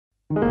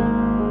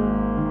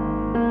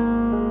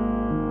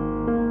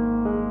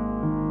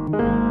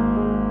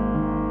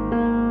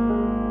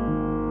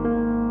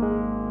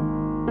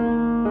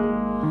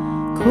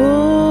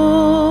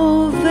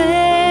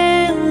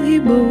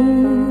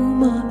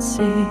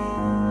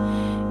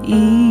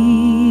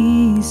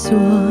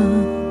Iswa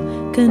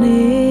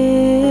kane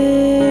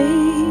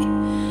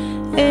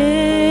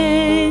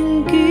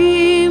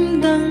engkim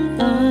dang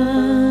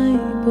ai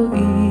po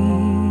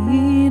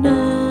ina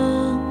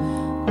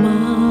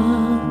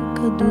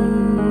makadu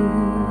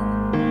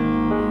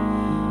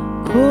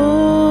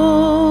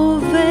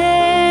Khawvel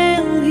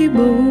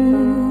hibo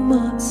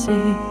mase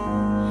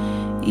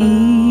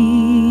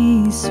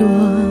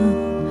Iswa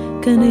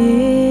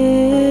kane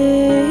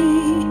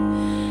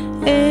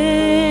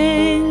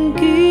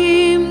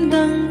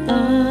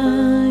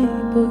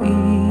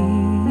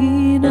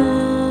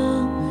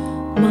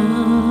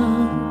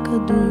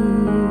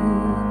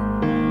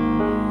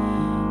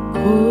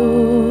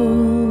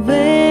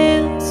Khawvel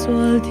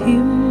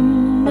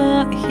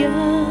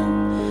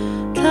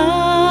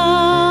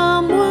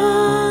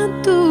Riatsamthiah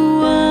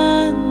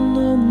Tuan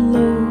nom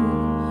lo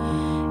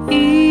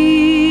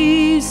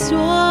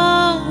Iswa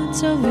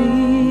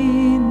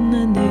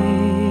chavinane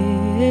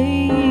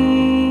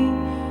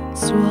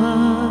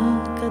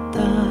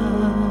swakata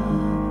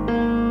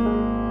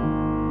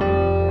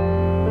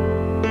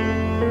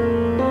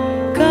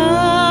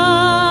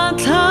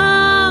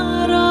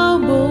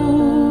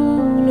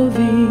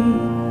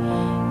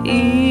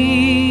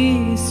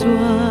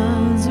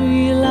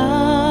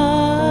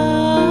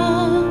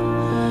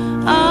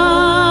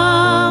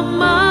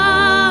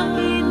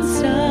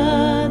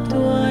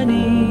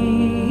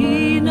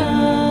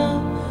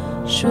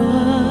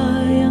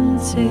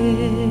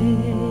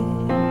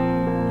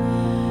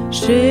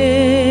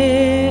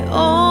She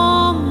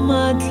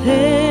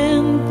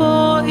omatlen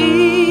po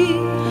I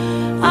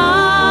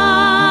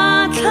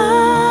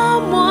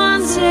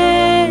atlamuan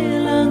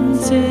selang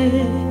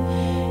se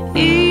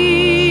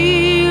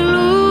ilungay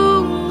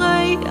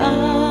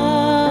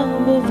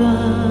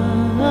abavangi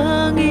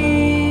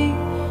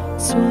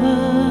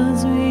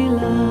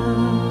swazuila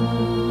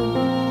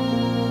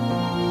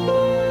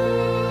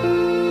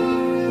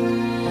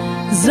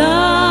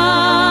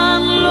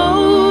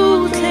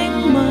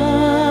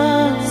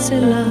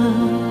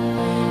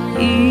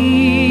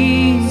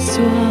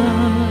Iswa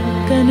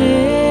kane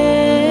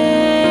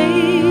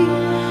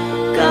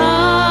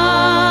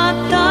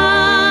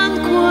katan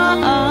kwa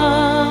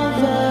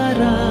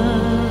avarangi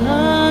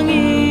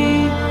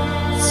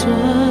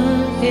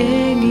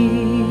swaengi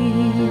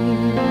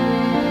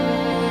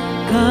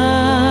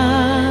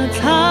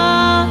katarau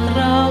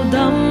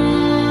dam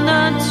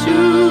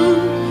natu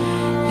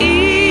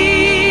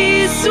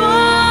Iswa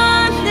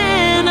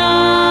nena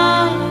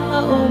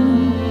om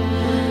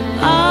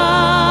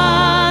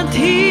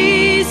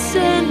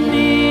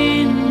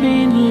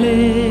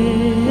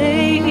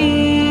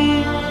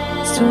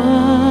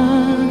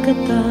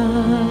swakata